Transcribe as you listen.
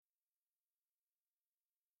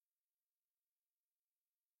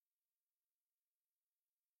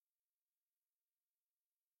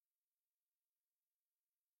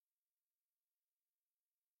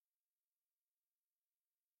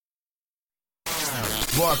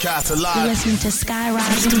Broadcast alive. You're listening to Skyrock.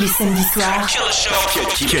 Tous les samedis soirs.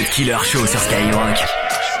 Cut Killer Show sur Skyrock.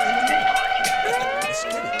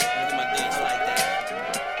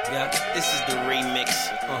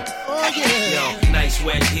 Nice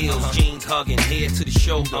wet heels, jeans hugging, head to the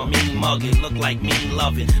shoulder, mean mugging, look like mean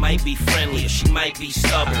loving. Might be friendly or she might be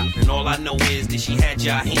stubborn. And all I know is that she had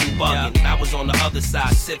Jaheim bugging. I was on the other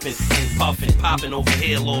side sipping and puffing, popping over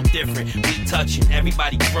here a little different. We touching,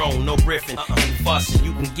 everybody grown, no riffing and fussing.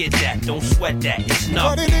 You can get that, don't sweat that, it's nothing.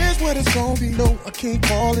 What it is, what it's gonna be, no, I can't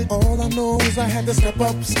call it. All I know is I had to step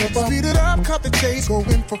up. Speed it up, cut the chase, go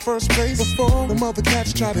in for first place. Before the mother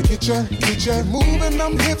cats try to get ya. Moving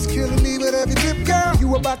them hips, killing me with every tip, girl.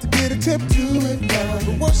 You about to get a tip, do it now.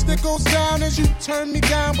 The worst that goes down is you turn me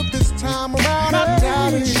down, but this time around I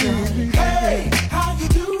doubt it. Hey, how you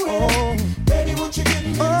doing? Oh, baby, what you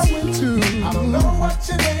getting into? I don't know what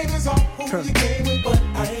your name is or who you came with, but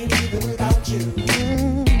I ain't leaving without you.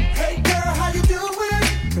 Hey, girl, how you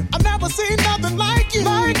doing? I've never seen nothing like you.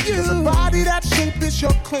 There's a body that shape is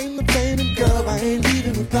your claim to fame, and girl, I ain't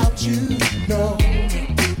leaving without you. No.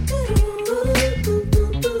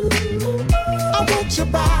 Your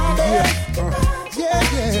body, yeah.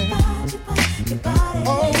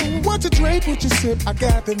 Oh, what you drink, what you sip? I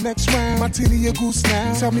got the next round. Martini or goose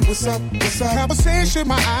now. Tell me what's up. Conversation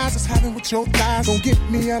my eyes is having with your thighs. Don't get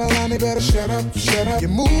me out of line, they better shut up. You're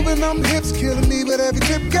moving them hips, killing me with every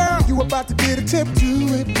tip, girl. You about to get a tip,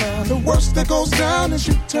 do it now. The worst that goes down is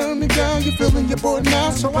you turn me down. You're feeling your boy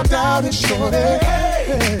now, so I doubt it, shorty.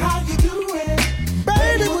 Hey, how you doing?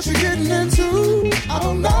 Baby, what you getting into? I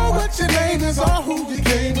don't know what your name is or who you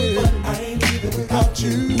came with, but I ain't leaving without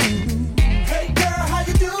you. Hey girl, how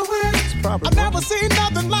you doing? I've never seen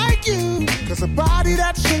nothing like you. Cause a body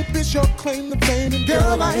that shape is your claim to fame, and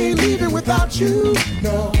girl, I ain't leaving without you.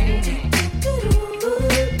 No.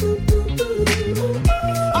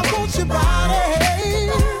 I want your body.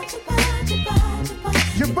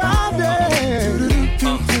 Your body.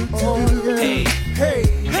 Oh, yeah. Hey.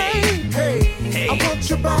 I want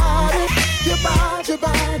your body. Your body.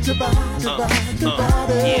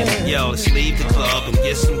 Yeah, yo, let's leave the club and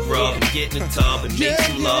get some grub and get in the tub and make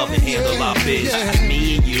some love and handle our business.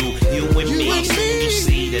 Me and you and me. Soon you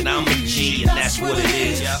see that I'm a G, and that's what it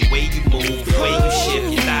is. The way you move, the way you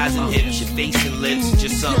shift your thighs and hips, your face and lips,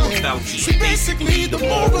 just something about you. So basically, the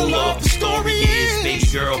moral of the story is, baby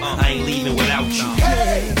girl, I ain't leaving without you.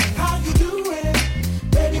 Hey, how you doing?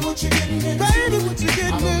 Baby, what you getting into? Baby, what you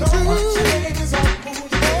getting into?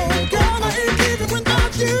 Girl, I ain't leaving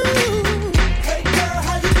without you. Hey girl,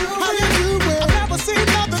 how you doing? How you doing? I've never seen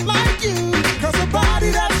nothing like you. Cause a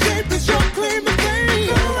body that shape is your claim to fame.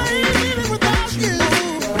 Girl, I ain't leaving without you.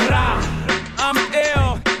 I'm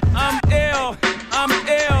ill. I'm ill.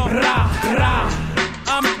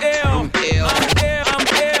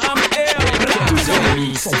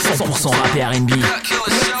 100% rap et R&B.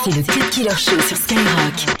 C'est le Cut Killer Show sur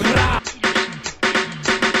Skyrock.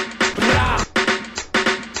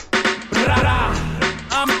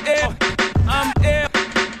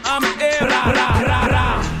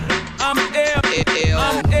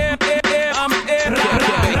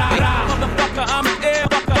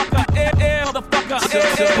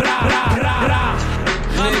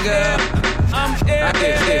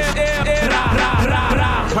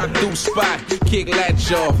 Pop through spot, kick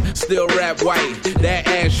latch off, still rap white, that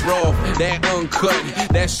ash raw, that uncut,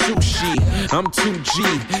 that sushi, I'm 2G,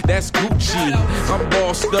 that's Gucci, I'm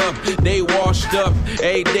bossed up, they washed up,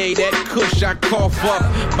 every day that kush I cough up,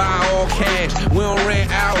 buy all cash, we don't rent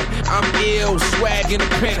out, I'm ill, swag in the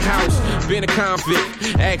penthouse, been a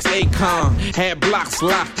convict, ask Akon, had blocks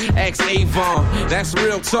locked, ask Avon, that's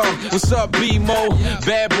real talk, what's up B-Mo,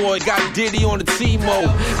 bad boy, got Diddy on the T-Mo,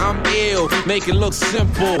 I'm ill, make it look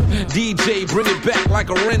simple, DJ bring it back like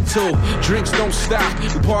a rental, drinks don't stop, we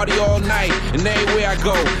party all night, and everywhere I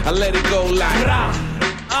go, I let it go like,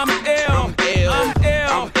 I'm ill, too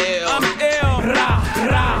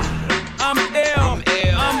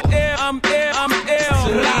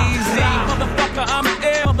easy, motherfucker, I'm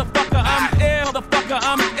ill,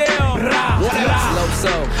 What else? Low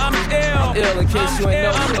soul. I'm ill in case you ain't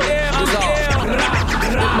know. It's all.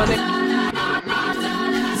 My name.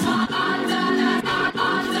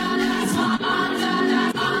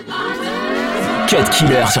 Cut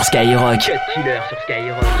Killer sur Skyrock.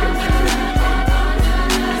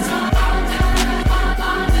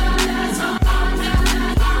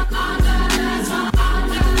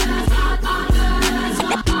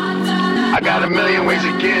 I got a million ways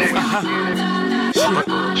to get it.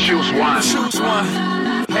 Choose one.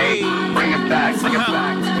 Hey, bring it back.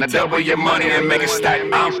 Now double your money and make it stack.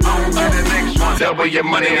 I'm on to the next one. one. Double your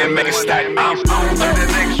money and make it stack. I'm on to the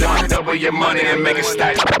next one. Double your money and make it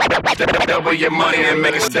stack. Double your money and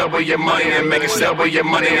make it. Double your money and make it. Double your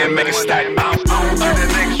money and make it stack. I'm on to the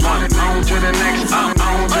next one. On to the next. I'm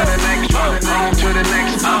on to the next one. On to the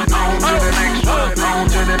next. I'm on to the next one. On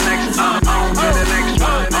to the next. I'm on to the next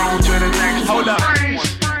one. On to the next. Hold up.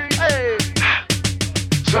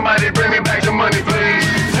 Somebody bring me back the money, please.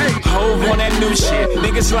 Hove on that new shit.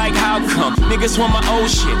 Niggas like how come? Niggas want my old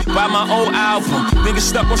shit. Buy my old album. Niggas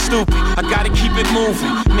stuck on stupid. I gotta keep it moving.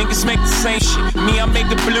 Niggas make the same shit. Me, I make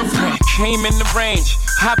the blueprint. Came in the range.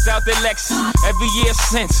 Hopped out the Lexus. Every year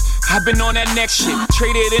since, I've been on that next shit.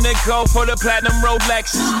 Traded in a gold for the platinum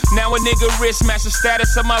Rolexes. Now a nigga wrist match the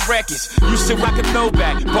status of my records. Used to rock a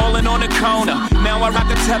throwback. Ballin' on the corner. Now I rock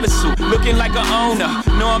a telesuit. Looking like a owner.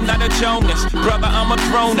 No, I'm not a Jonas. Brother, I'm a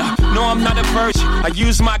grown up. No, I'm not a virgin. I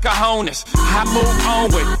use my cojones. I move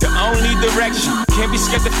onward, the only direction. Can't be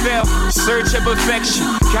scared to fail, search of perfection.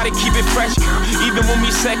 Gotta keep it fresh, girl, even when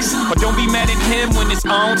we sex. But don't be mad at him when it's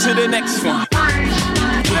on to the next one.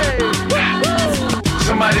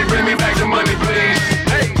 Somebody bring me back the money, please.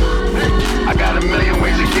 I got a million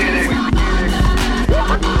ways to get it.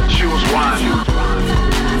 Choose one.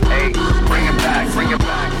 Hey, bring it back, bring it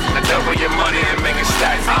back. Now double your money and make it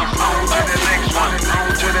stack. I'm on to the next one.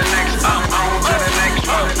 On to the next. I'm on to the next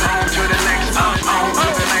one. On to the next. I'm on to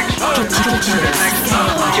the next one. On to the next.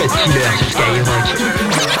 Cut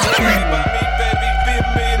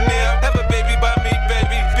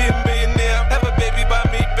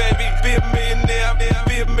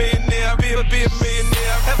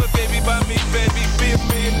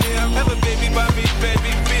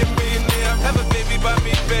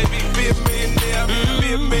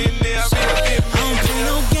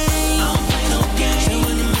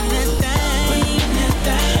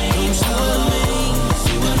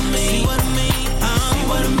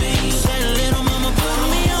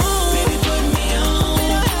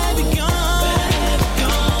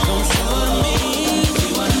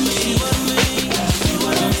Killer sur Skyrock.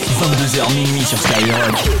 Minuit sur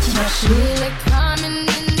Skyrock.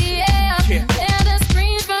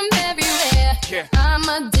 I'm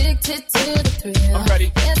addicted to the thrill. I'm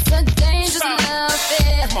ready. It's a dangerous love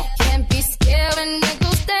affair. Can't be scared when it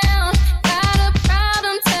goes down. Got a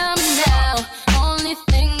problem? Tell me now. Only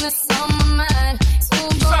thing that's on my mind is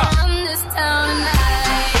who's gonna run this town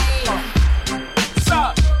tonight. Who's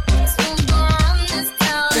gonna run this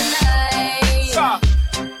town tonight?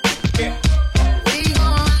 We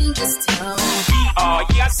gonna run this town. We are,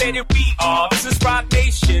 yeah, I said it, we are. This is Rock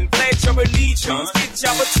Nation. Pledge your allegiance. Get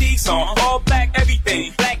your fatigues on. All black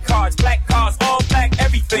everything. Black cars, all black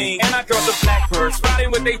everything. And our girls are blackbirds,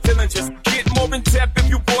 riding with they feeling. Just get more in depth if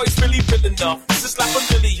you boys really real enough. This is like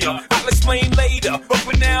familiar, I'll explain later. But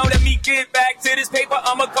for now, let me get back to this paper.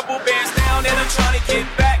 I'm a couple bands down and I'm trying to get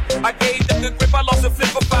back. I gave them the grip, I lost a flip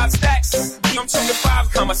for 5 stacks. I'm talking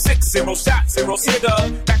 5,60 shots, 0 hit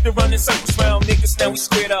up. Back to running circles round niggas, now we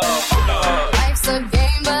squared up. Life's a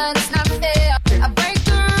game, but it's not fair. I break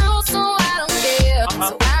the rules, so I don't care.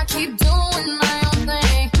 So I keep doing my own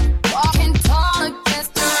thing. Walking tall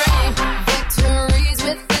against the rain. Victories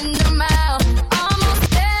within the mile. Almost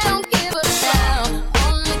there, don't give a damn.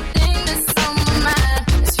 Only thing that's on my mind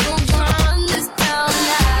is who's gonna run this town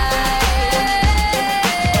tonight.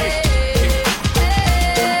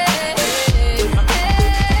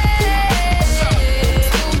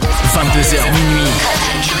 22h minuit.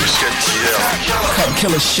 Cut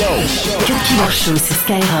Killer Show. Cut Killer Show sur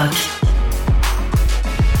Skyrock.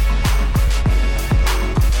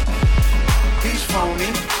 He's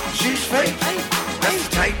phony, she's fake. That's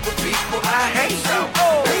the type of people I hate.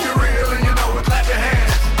 If you're real and you know it, clap your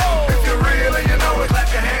hands. If you're real and you know it, clap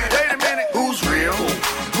your hands. Wait a minute, who's real?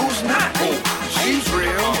 Who's not? She's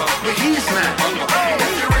real, but he's not.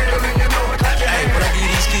 If you're real and you know it, clap your hands. Hey, when I give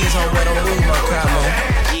these kids on red, don't move my Kylo.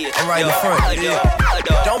 I'm right in the front.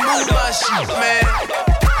 Don't move my shit, man.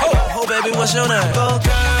 Oh, baby, what's your name? Go,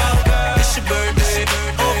 girl, it's your birthday.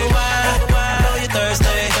 Open wide, I know you're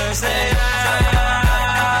Thursday.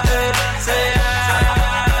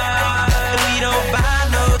 And we don't buy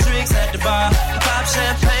no drinks at the bar. Pop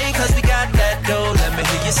champagne, cause we got that dough. Let me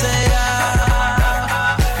hear you say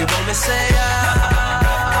you want me say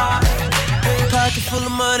pocket full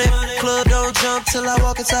of money. Club don't jump till I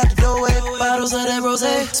walk inside the doorway. Bottles of that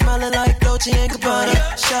rosé, smiling like Dolce & Gabbana.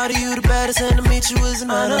 Shawty, you the baddest, and to meet you is an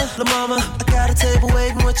honor. La mama, I got a table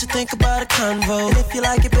waiting. What you think about a convo? And if you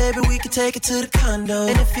like it, baby, we can take it to the condo.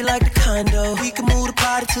 And if you like the condo, we can move the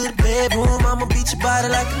party to the bedroom. I'ma beat your body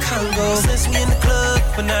like a Congo. Since we in the club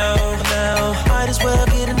for now, might as well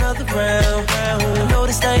get another round.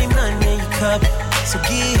 Notice there ain't nothing in your cup. So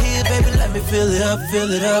get here, baby, let me fill it up,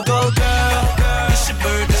 fill it up. Go girl, it's your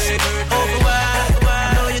birthday. Over wide,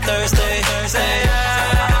 I know you're thirsty. Say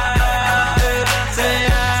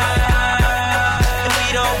and we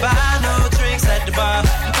don't buy no drinks at the bar.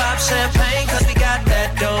 Pop champagne, cause we got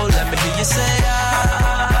that dough. Let me hear you say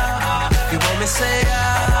you want me say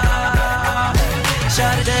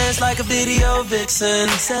Shawty dance like a video vixen.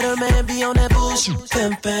 Said her man be on that bullshit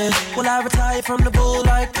pimpin'. Will I retire from the bull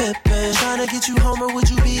like Pippin? Tryna get you home or would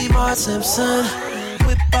you be Mark Simpson?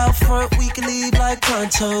 Whip out front, we can leave like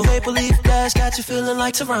pronto. Maple leaf dash got you feeling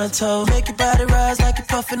like Toronto. Make your body rise like you're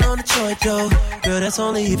puffin' on a joint, though. Girl, that's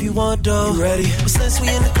only if you want dough. You ready? But since we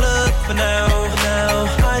in the club for now,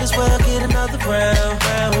 might as well get another round.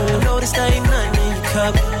 I know this ain't nothing in your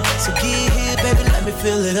cup, so get here, baby, let me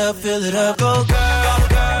fill it up, fill it up. Go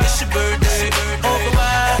girl, it's your birthday. Over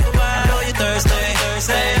wide, I know you're thirsty.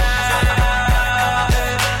 Say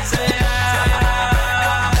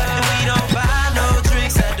and we don't buy no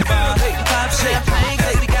drinks at the bar. Pop champagne,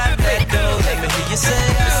 cause we got that dough. Let me hear you say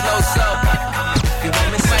you want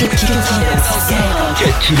me say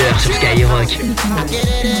Cut Killer sur Skyrock. I get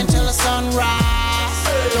it until the sunrise.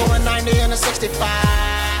 Doing 90 and a 65.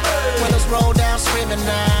 Windows roll down screaming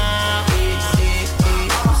now.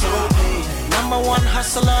 Number one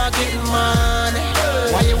hustler getting money.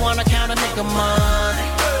 Why you wanna count a nigga money?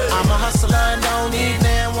 I'm a hustler and don't need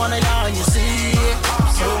damn one of y'all, you see it.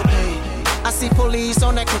 I see police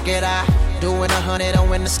on that crooked eye. Doing 100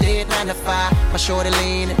 on in the state 95. My shorty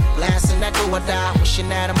leaning, blasting that do or die. Wishing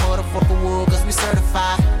that a motherfucker would, cause we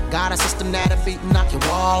certified. Got a system that'll beat and knock your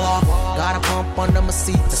wall off. Got a pump under my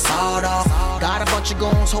seat to sawed off. Got a bunch of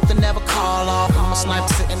goons, hope to never call off. I'm a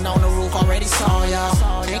sniper sitting on the roof, already saw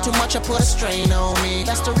y'all. Ain't too much, I put a strain on me.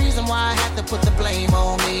 That's the reason why I had to put the blame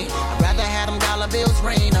on me. I'd rather have them dollar bills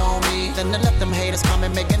rain on me than to let them haters come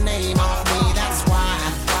and make a name off me. That's why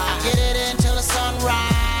I get it until the sunrise.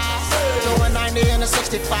 Doing 90 and a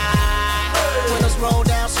 65. Windows roll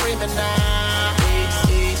down screaming now.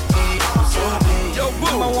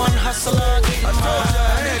 Number one hustler getting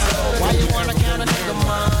money. Why you wanna count a nigga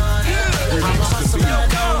money? I'm a hustler,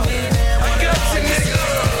 don't need it.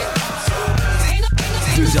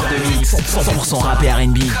 2 heures de mix, 100% rap et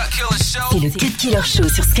R&B. C'est le Cut Killer Show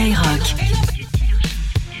sur Skyrock.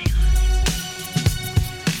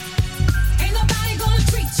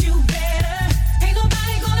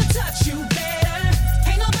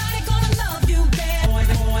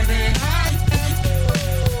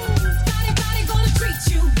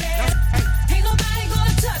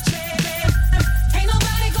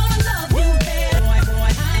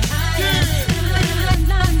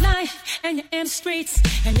 Streets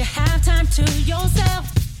and you have time to yourself.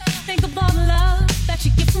 Think of all the love that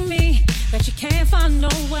you get from me that you can't find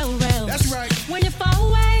nowhere else. That's right. When you're far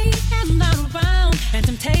away and not around and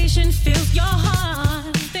temptation fills your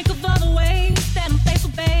heart, think of all the ways that I'm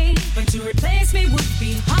faithful, babe. But to replace me would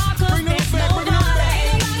be hard, cause there's nobody.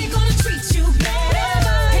 Ain't nobody gonna treat you better.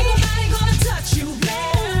 Ain't nobody gonna touch you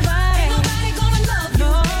better. Ain't nobody gonna love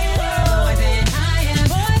you better. More than I am,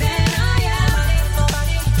 more than I am.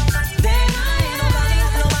 Then I am.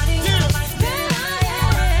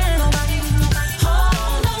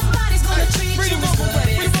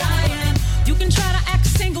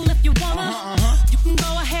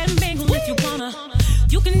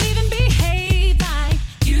 You can even behave like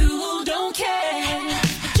you don't care.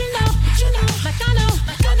 But you know, like I know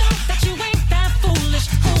that you ain't that foolish.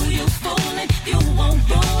 Who you fooling? You won't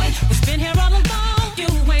ruin. We've been here all along. You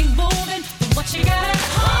ain't moving from what you got at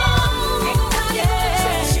home. Ain't nobody gonna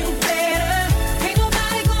treat you better. Ain't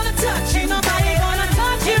nobody gonna touch you. Nobody gonna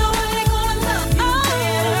touch you. Nobody gonna love you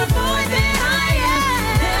better. Boy, than I am.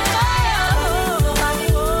 Nobody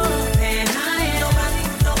than I am.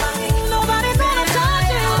 Nobody gonna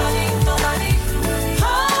touch you.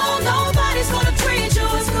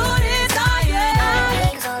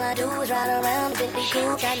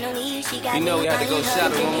 You know we had to go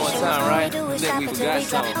shopping one more time, right? I think we forgot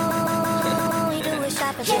something.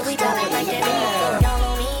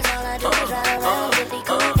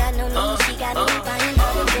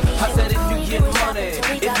 I said if you get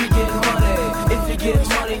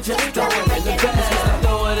money, just throw it in the bag.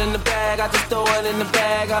 Throw it in the bag, I just throw it in the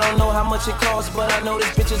bag. I don't know how much it costs, but I know this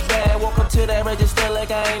bitch is bad. Walk up to that register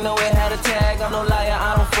like I ain't know it had a tag. I'm no liar,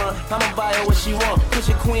 I don't front, I'ma buy her what she want. Cause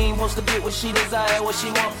your queen wants to get what she desire, what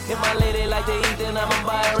she want. If my lady like to eat, then I'ma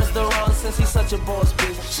buy her a restaurant. Since he's such a boss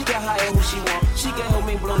bitch, she can hire who she want. She can help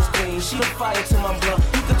me blow this clean, she the fire to my blunt.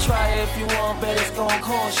 You can try it if you want, bet it's gon'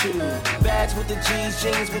 cost you. Bags with the G's,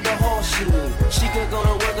 jeans with the horseshoe. She could go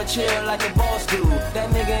to work or chill like a boss do. That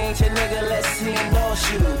nigga ain't your nigga, let's see him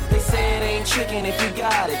endorse you. They say it ain't tricking, tricking if you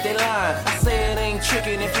got it, they lying. I say it ain't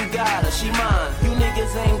tricking if you got her, she mine. You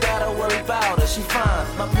niggas ain't gotta worry about her, she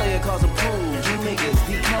fine. My player calls approved, you niggas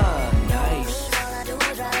decline. Nice.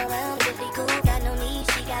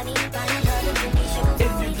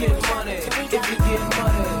 If you get money,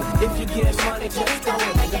 if you get money, just throw it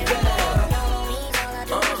in the bag.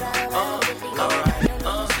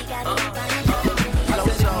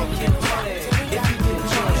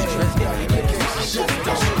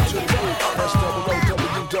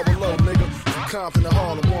 Compton to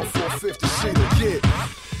Harlem, 1450 Cedar, yeah.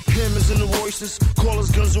 Hammers in the Royces, callers,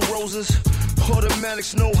 guns and roses.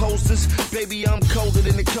 Automatics, no hostess. Baby, I'm colder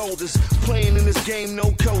than the coldest. Playing in this game,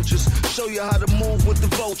 no coaches. Show you how to move with the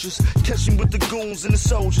vultures. Catching with the goons and the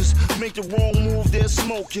soldiers. Make the wrong move, they'll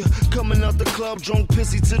smoke you. Coming out the club, drunk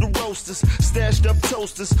pissy to the roasters. Stashed up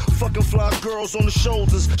toasters. Fucking fly girls on the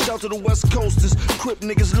shoulders. Shout to the West Coasters. Crip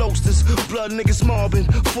niggas, loasters. Blood niggas mobbing.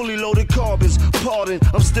 Fully loaded carbons. Pardon,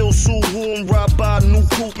 I'm still Suwoo. Ride by new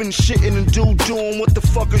coupe and shitting and doing. What the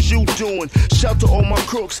fuck is you doing? Shout to all my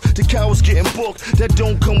crooks. The cowards getting book that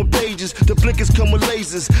don't come with pages, the blinkers come with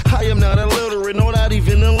lasers. I am not illiterate, no, not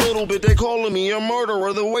even a little bit. They calling me a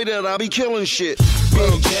murderer, the way that I be killing shit.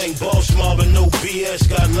 Big gang, boss mobbing, no BS.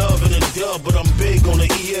 Got love in the dub, but I'm big on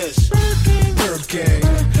the ES. Bird gang,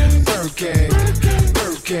 bird gang,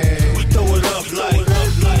 bird gang. We throw it up like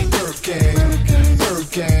bird gang,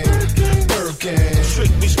 bird gang, bird gang.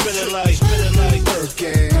 Trick me spinning like bird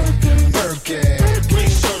gang, bird gang.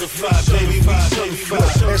 Certified, baby, we certified.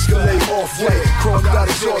 Escalade off-white, chromed out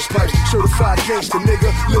exhaust pipes. Certified gangster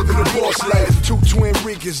nigga, living the boss life. Two twin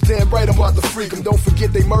Ricans, damn right I'm about to freak them. Don't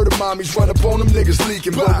forget they murder mommies, run up on them niggas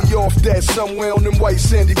leaking. But we off that somewhere on them white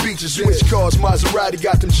sandy beaches. Switch cars, Maserati,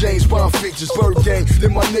 got them James Bond features. Bird gang,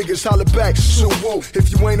 then my niggas holler back, Suwoo.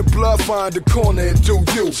 If you ain't a blood, find a corner and do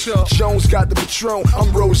you. Jones got the Patron,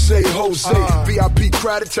 I'm Rose, Jose. VIP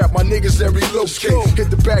crowded, tap my niggas and relocate. Hit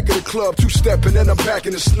the back of the club, two-stepping and I'm back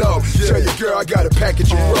in the snow. Tell your girl I got a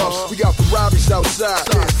package of rubs. We got Ferraris outside,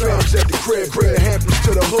 Phantoms at the crib. Bring the hampers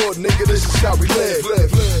to the hood, nigga, this is how we live.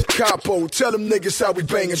 Capo, tell them niggas how we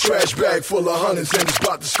bangin'. Trash bag full of hundreds and it's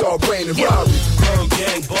about to start raining. Robbery. Bird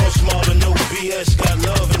gang, boss mobbing, no BS. Got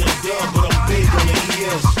love in the dub, but I'm big on the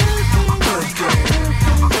ES. Bird gang,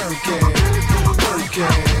 bird gang, bird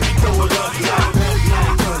gang. Throw it up like bird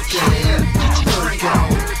gang, bird gang, bird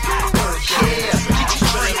gang.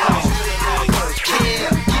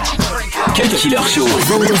 Cut Killer Show.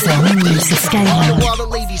 All the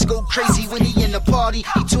ladies go crazy when he in the party.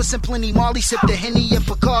 He twistin' plenty Molly, sip the Henny and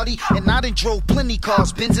Bacardi. And I done drove plenty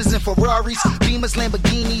cars, Benzes and Ferraris, Beamers,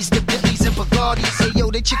 Lamborghinis, the Bentleys and Bugattis. Hey yo,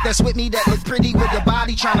 the chick that's with me that look pretty with the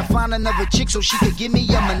body, tryna find another chick so she could give me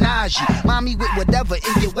a menage. Mommy with whatever,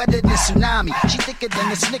 it get wetter than tsunami. She thicker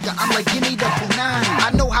than a snicker, I'm like, give me the punani.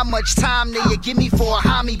 I know how much time they give me for a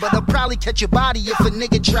homie, but I'll probably catch your body if a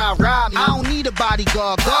nigga try rob me. I don't need a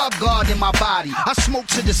bodyguard, guard in my body. I smoke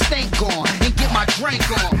till the stank gone and get my drink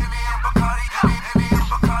on.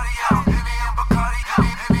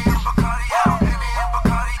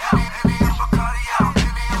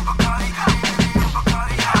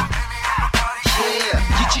 Yeah,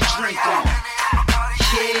 get your drink on.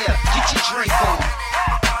 Yeah, get your drink on.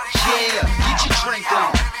 Yeah, get your drink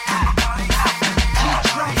on.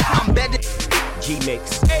 I'm better. G-Mix.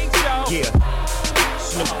 Yeah.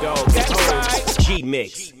 Snoop Dogg. That's right.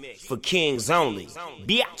 G-Mix. For kings only.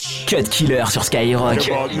 Bitch. Cut Killer sur Skyrock.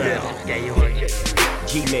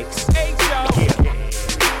 G-Mix. Yeah.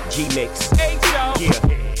 G-Mix. Yeah.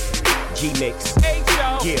 G-Mix.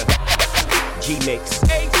 Yeah. G-Mix.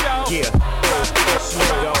 Yeah.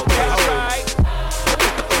 Snoop Dogg. That's right.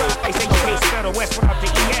 They say you can't settle West without the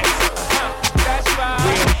ES. That's right.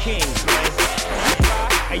 Real kings, man.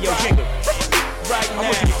 Hey, yo, Jigga. Right now. I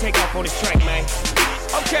want you to take off on this track, man.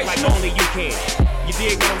 Okay, like only you can. You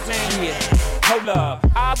dig what I'm saying? Yeah. Hold up,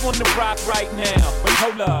 I wanna rock right now.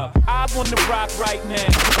 Hold up, I wanna rock right now.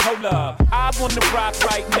 Hold up, I wanna rock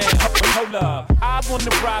right now. Hold up, I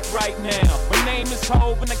wanna rock right now. My name is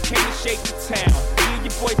Hov and I came to shake the town. Yeah,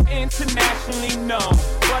 your boy's internationally known.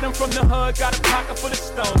 But I'm from the hood, got a pocket full of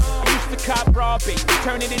stones. I used to cop raw bait,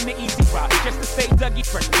 turn it into easy rock. Just to say Dougie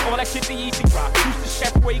Fresh, all that shit the easy rock. Used to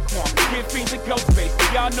chef Raekwon, give fiends a ghost face.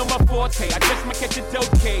 Y'all know my forte, I just might catch a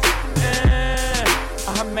dope case.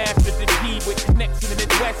 I mastered the D with connects in the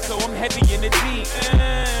West, so I'm heavy in the D.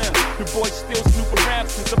 The boys still snoop around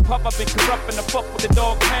since the pup. I've been corrupt and I fuck with the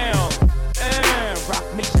dog pound. Rock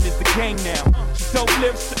Nation is the game now. So dope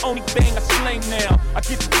lyrics the only thing I slang now. I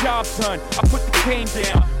get the job done, I put the cane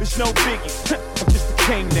down. There's no biggie, I'm just the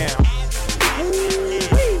king now.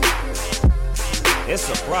 It's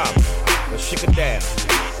a problem, but shake it down.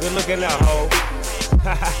 Good looking out, ho.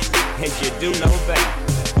 And you do know that.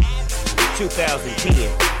 2010,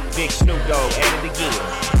 Big Snoop Dogg at it again.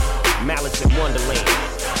 Malice in Wonderland.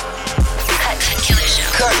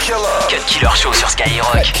 Cut Killer. Cut Killer Show sur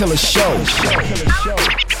Skyrock. Cut Killer Show.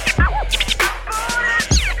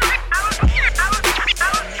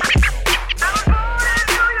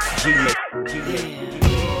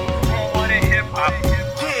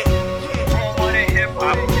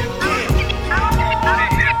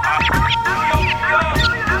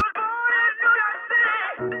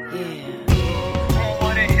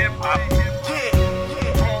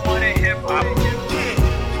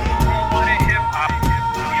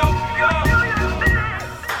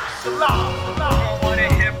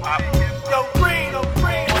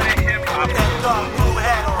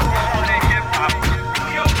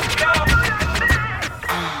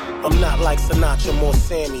 Like Sinatra, more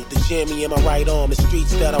Sammy. The jammy in my right arm. The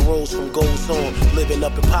streets that I rose from goes on. Living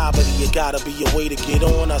up in poverty, it gotta be a way to get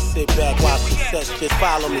on. I sit back while success just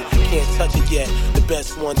follow me. Can't touch it yet. The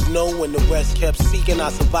best ones know and the rest kept seeking. I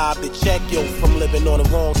survived the check, yo, from living on the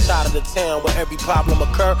wrong side of the town where every problem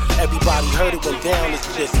occur. Everybody heard it went down. It's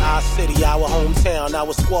just our city, our hometown,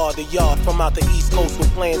 our squad, the yard. From out the East Coast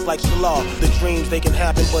with plans like Shalal. The dreams, they can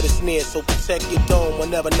happen, but it's near. So protect your dome.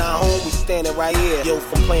 Whenever not home, we standing right here. Yo,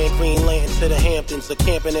 from playing Green Lantern to the Hamptons, or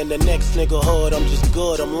camping in the next nigga hood. I'm just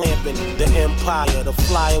good, I'm lamping. The empire, the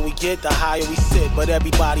flyer we get, the higher we sit. But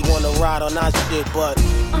everybody wanna ride on our shit, but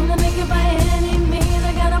I'm gonna make it by any means.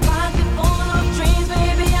 I got a pocket full of dreams,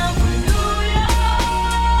 baby. I'm from New York.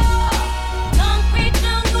 Concrete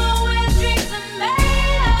jungle where dreams are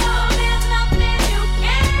made of. There's nothing you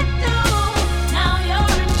can't do. Now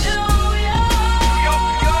you're in New York.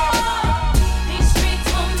 These streets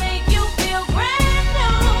will make you feel brand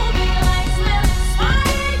new. Big lights will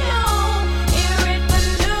inspire you. Hear it for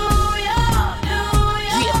New York, New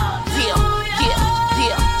York.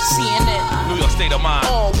 Yeah. CNN. New York state of mind.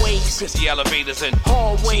 Always. Busy elevators and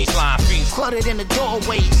hallways. Line fees. Cluttered in the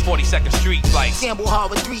doorways. 42nd Street lights. Gamble hard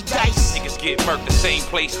with 3 dice. Niggas get murked the same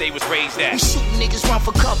place they was raised at. We shooting niggas run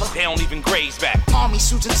for cover. They don't even graze back. Army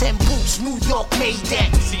suits and 10 boots. New York made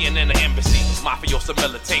that. CNN, the embassy. Mafioso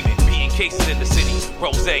militating. Being cases in the city.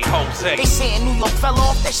 Rose, Jose. They saying New York fell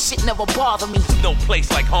off. That shit never bother me. No place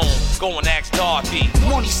like home. Go and ask Dorothy.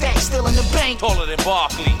 Money stack still in the bank. Taller than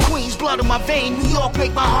Barkley. Queens blood in my vein. New York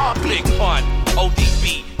make my heart beat. Big pun.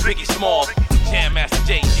 ODB. Biggie Small. Jam Master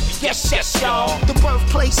J. Yes, y'all. The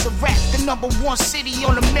birthplace of rap. The #1 city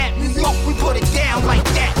on the map. New York, we put it down like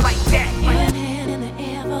that, like that. Hand in the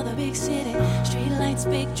air for the big city. Street lights,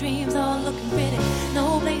 big dreams, all looking pretty.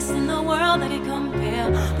 No place in the world that can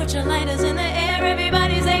compare. Put your lighters in the air,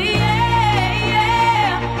 everybody say yeah,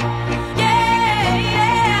 yeah, yeah,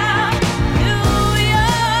 yeah. New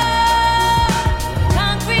York,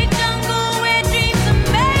 concrete jungle where dreams are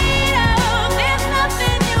made of. There's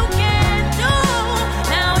nothing you can't do.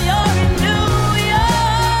 Now you're in New York.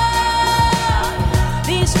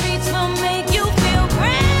 These streets will make you feel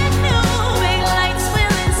brand new. Big lights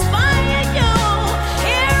will inspire you.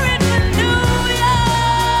 Hear it for New York.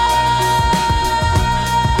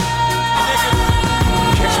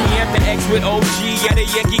 Catch me at the X with OG at a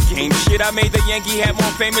Yankee game. Shit, I made the Yankee hat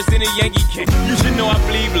more famous than a Yankee can. You should know I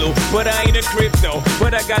bleed blue, but I ain't a crypto.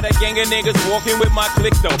 But I got a gang of niggas walking with my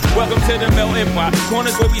click though. Welcome to the melting pot.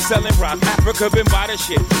 Corners where we selling rock. Africa been by the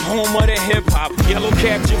shit. Home of the hip hop. Yellow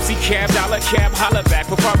cap, gypsy cap, dollar cap, holla back.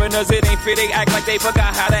 For foreigners it ain't fit, they act like they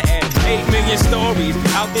forgot how to act. 8 million stories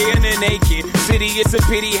out there in the naked city. It's a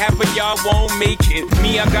pity half of y'all won't make it.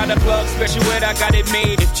 Me, I got a plug special ed, I got it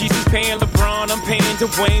made. If Jesus paying LeBron, I'm paying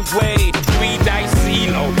Dwayne Wade. 3 dice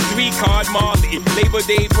CeeLo, 3 card Marley. Labor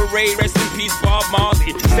Day parade, rest in peace Bob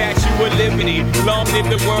Marley. Statue of Liberty, long live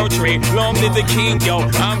the World Trade, long live the King, yo.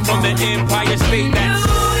 I'm from the Empire State. That's